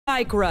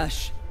Spike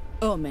rush.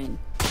 Omen.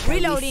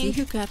 Reloading. See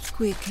who cuts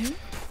quicker?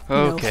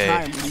 Okay. No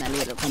harm in a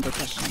little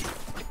competition.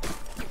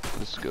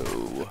 Let's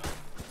go.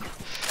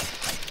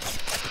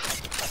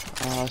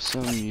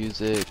 Awesome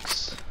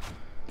musics.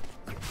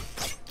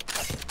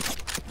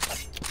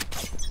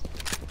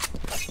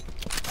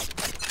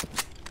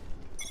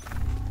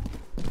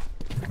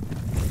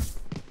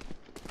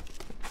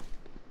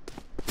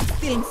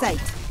 Still in sight.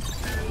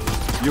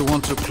 You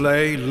want to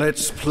play?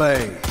 Let's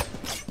play.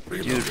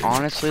 Dude,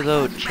 honestly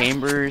though,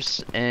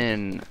 Chambers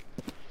and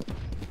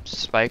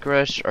Spike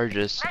Rush are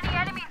just...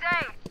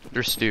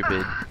 they're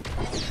stupid.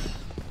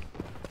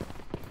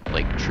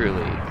 Like, truly.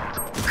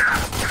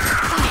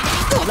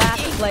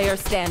 Last player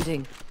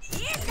standing.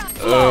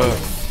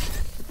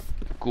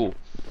 Cool.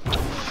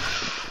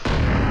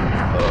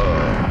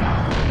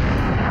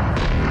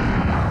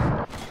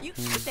 You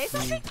say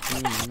something?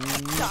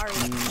 Sorry,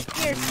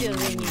 ears still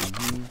ringing.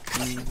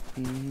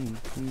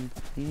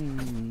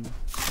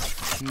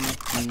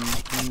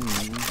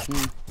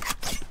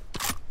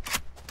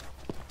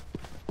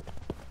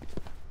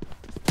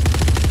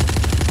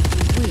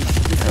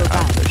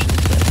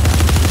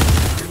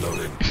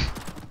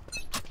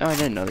 Oh, I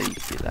didn't know that you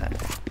could do that.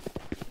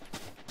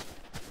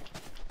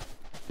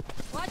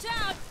 Watch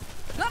out!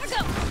 Gotta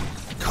go!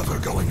 Cover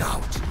going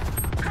out.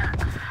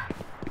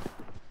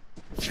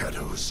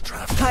 Shadows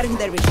trapped. Cutting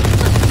their vision.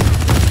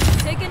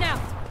 Taken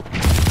out.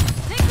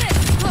 Take this!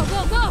 Go,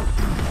 go, go!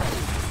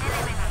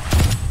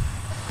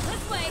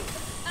 This way!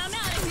 I'm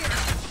out of here!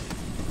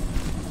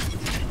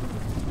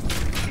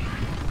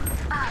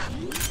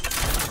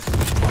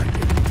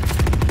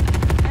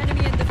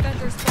 Enemy and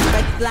defender spawn.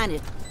 Spike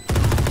planet.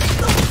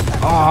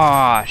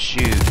 Ah,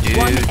 shoot, dude.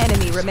 One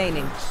enemy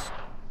remaining.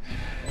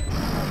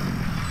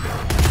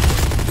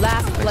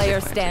 Last player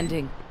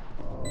standing.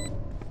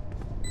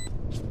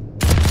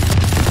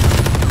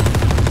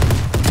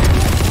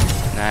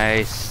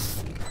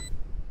 Nice.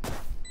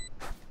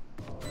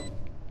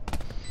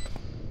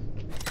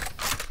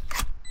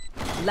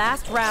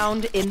 Last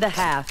round in the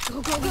half.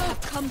 Go, go, go!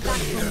 Come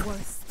back from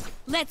worse.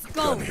 Let's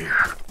go!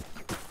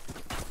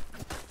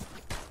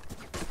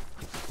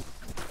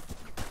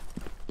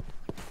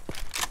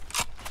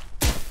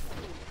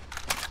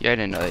 Yeah, I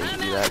didn't know that you could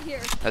I'm do out that. of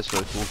here. That's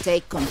really cool.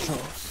 Take control.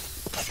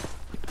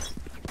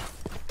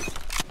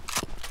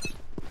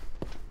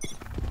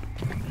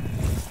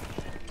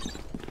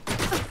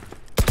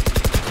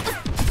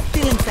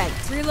 Still in sight.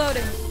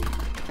 Reloading.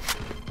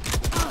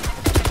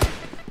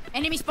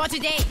 Enemy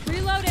spotted A.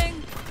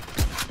 Reloading.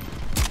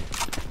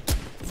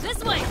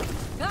 This way.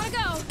 Gotta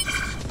go.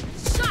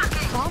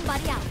 Shocking. Bomb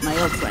buddy out. My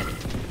ult's ready.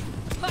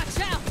 Watch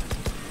out.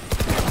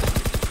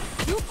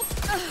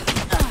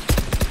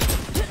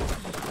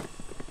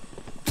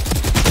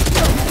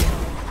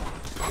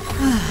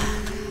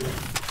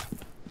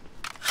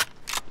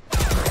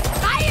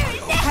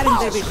 Cutting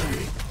their vision.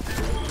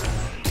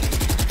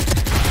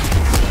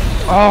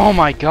 Oh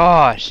my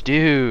gosh,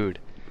 dude.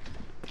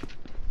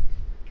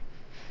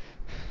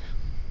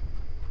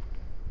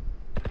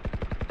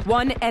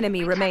 One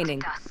enemy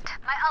remaining.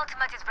 My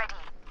ultimate is ready.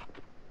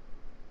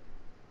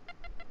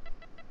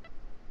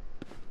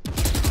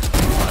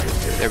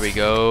 There we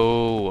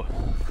go.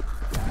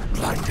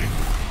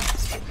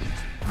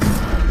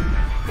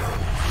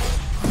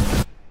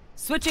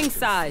 Switching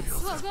sides.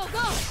 Go, go,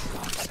 go.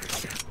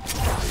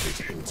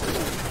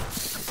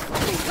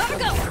 Gotta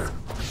go.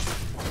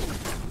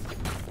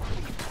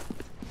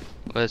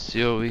 Let's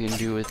see what we can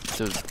do with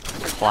the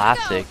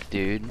classic,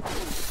 dude.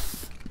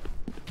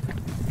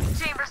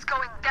 Chambers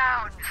going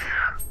down.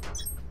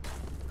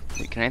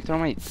 Wait, can I throw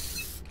my...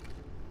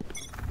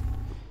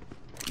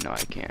 No,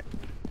 I can't.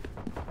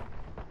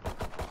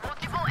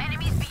 Multiple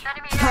enemies beat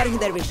enemy. Cutting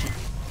their vision.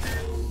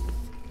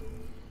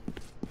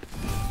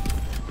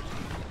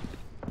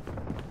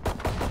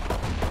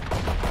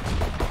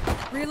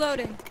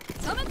 Reloading.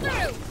 Coming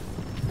through.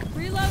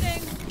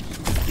 Reloading.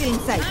 Still in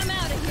sight. I'm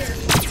out of here.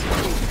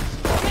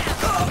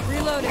 Yeah.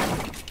 Reloading.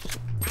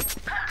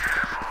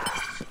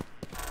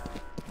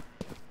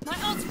 My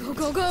ult. Go,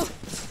 go, go.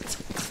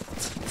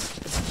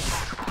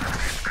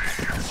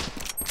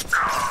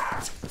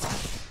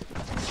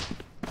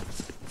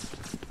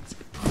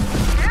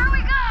 Here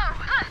we go.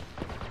 Huh.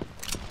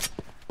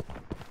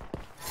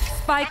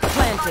 Spike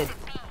planted.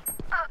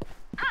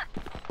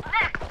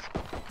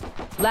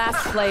 Next.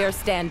 Last player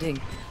standing.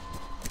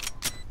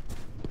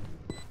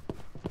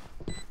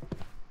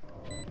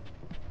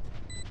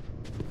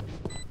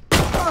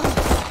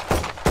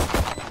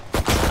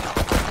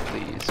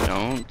 Please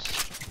don't.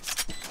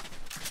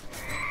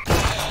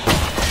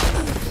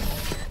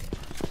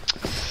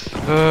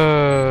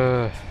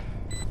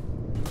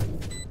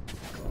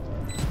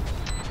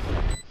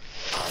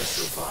 I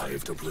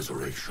survived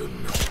obliteration.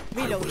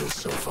 I will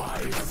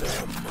survive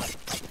them.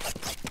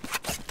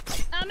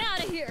 I'm out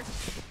of here.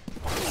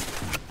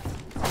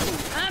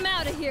 I'm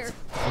out of here.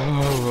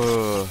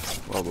 Whoa,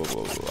 whoa,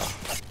 whoa, whoa.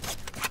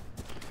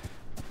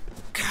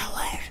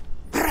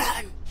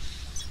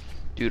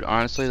 Dude,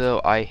 honestly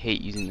though, I hate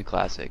using the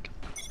classic.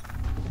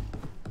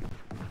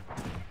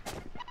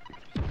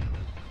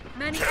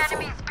 Many Careful.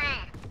 Enemies B.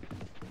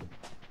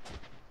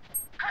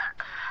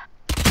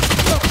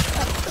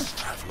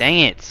 Dang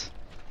it.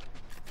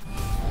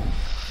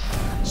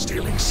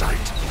 Stealing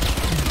sight.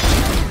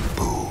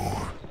 Boo.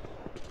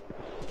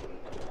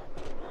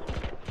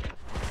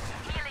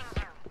 Healing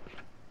you.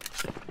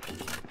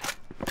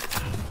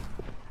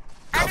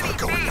 Cover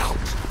going out.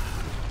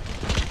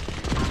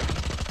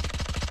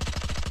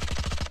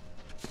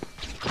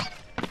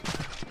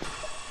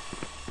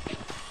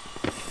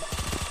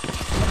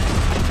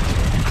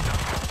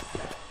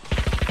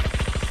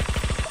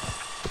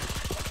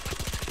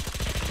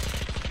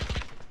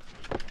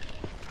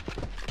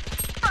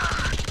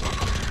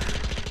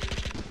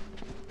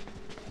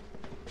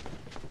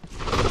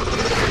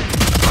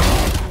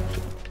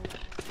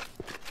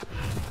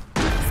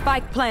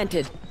 Spike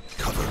planted.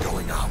 Cover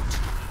going out.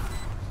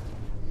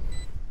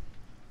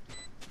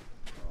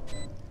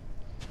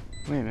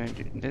 Wait a minute,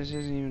 dude. This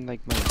isn't even like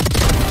my.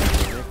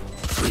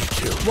 3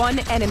 kills. One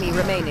enemy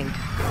remaining.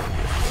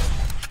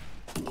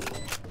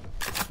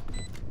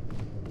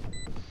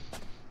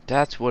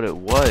 That's what it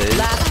was.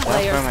 Last That's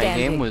player why my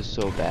standing. game was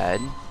so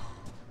bad.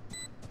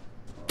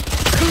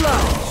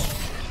 Close.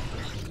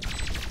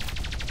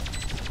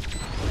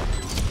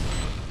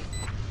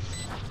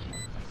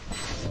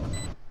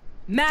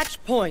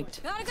 Match point.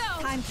 Gotta go.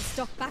 Time to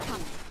stock back on.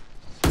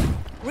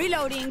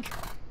 Reloading.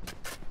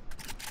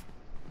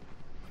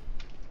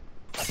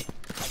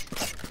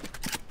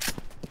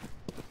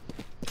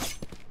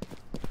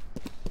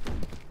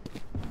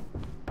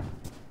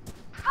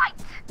 Fight.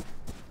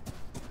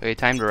 Okay,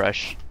 time to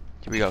rush.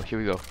 Here we go, here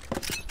we go.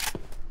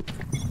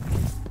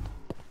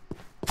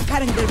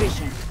 Cutting their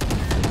vision.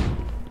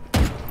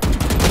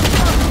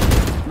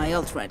 My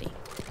ult ready.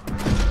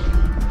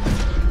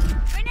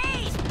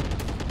 Grenade!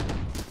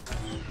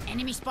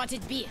 Enemy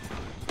spotted B.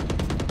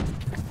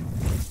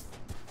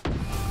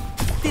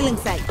 Still in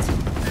sight.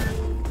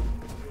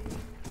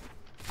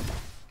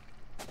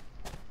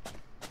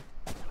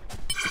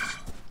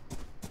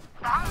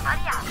 Bomb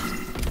buddy out.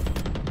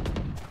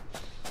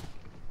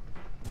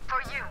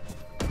 For you.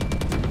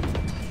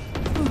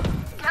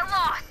 Get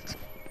lost.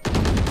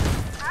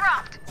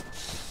 Dropped.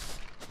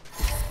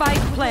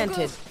 Spike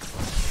planted.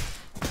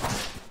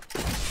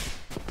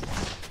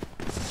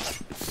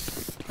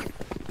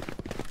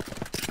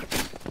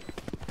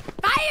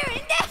 Fire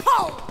in the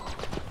hole!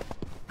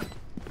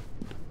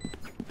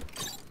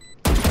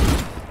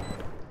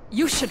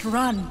 You should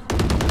run.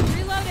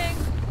 Reloading.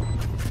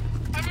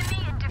 Enemy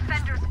and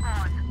defender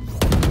spawn.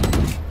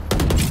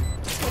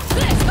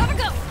 This, cover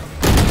go.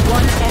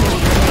 One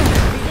enemy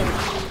remaining.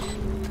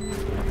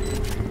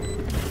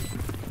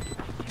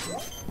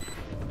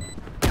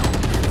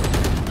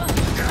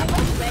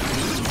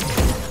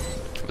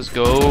 Let's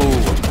go.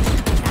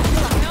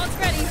 Now it's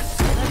ready.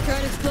 Left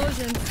turret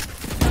explosion.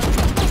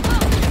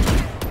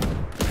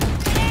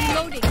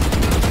 Reloading.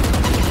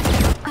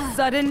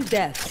 Sudden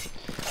death.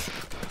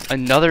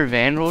 Another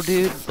Vandal,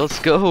 dude? Let's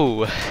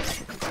go.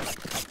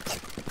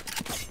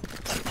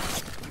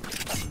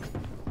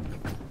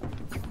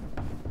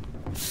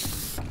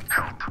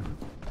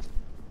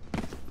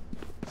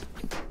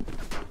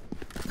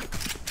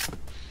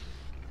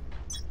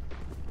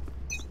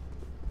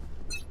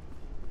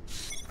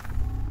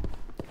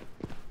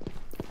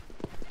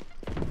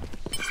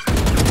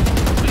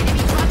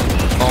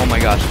 Oh my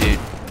gosh, dude.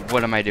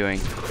 What am I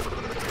doing?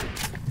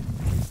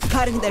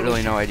 Cutting their Really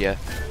vision. no idea.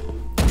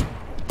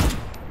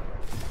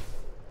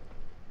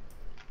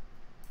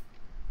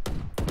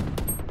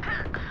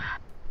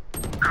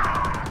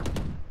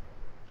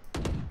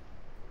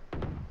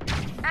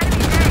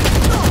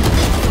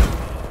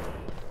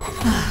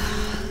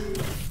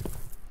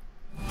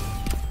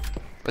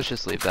 Let's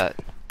just leave that.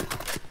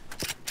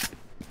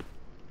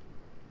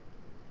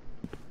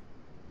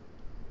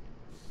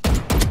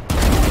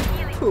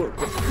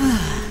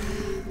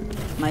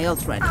 My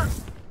ult ready.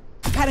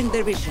 Cutting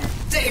their vision.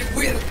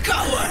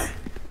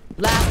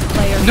 Last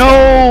player.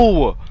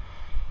 No!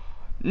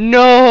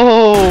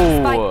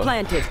 No! Spike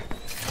planted.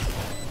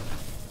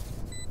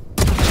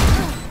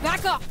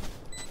 Back up.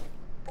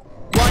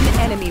 One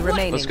enemy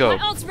remaining. Let's go.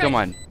 My ult's Come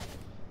ready. on.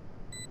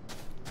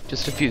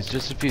 Just defuse,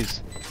 just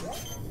defuse.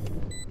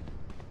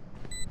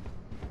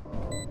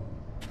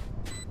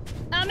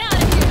 I'm out of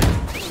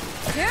here.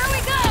 Here we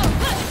go.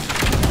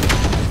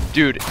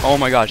 Dude, oh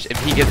my gosh, if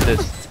he gets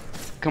this.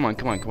 Come on,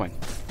 come on, come on.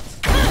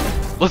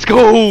 Let's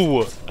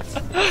go!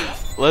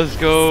 Let's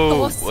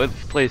go! What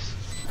place?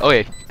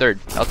 Okay, third.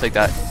 I'll take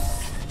that.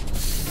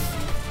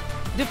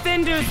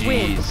 Defenders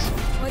win. Jeez.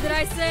 What did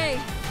I say?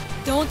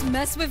 Don't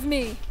mess with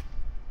me.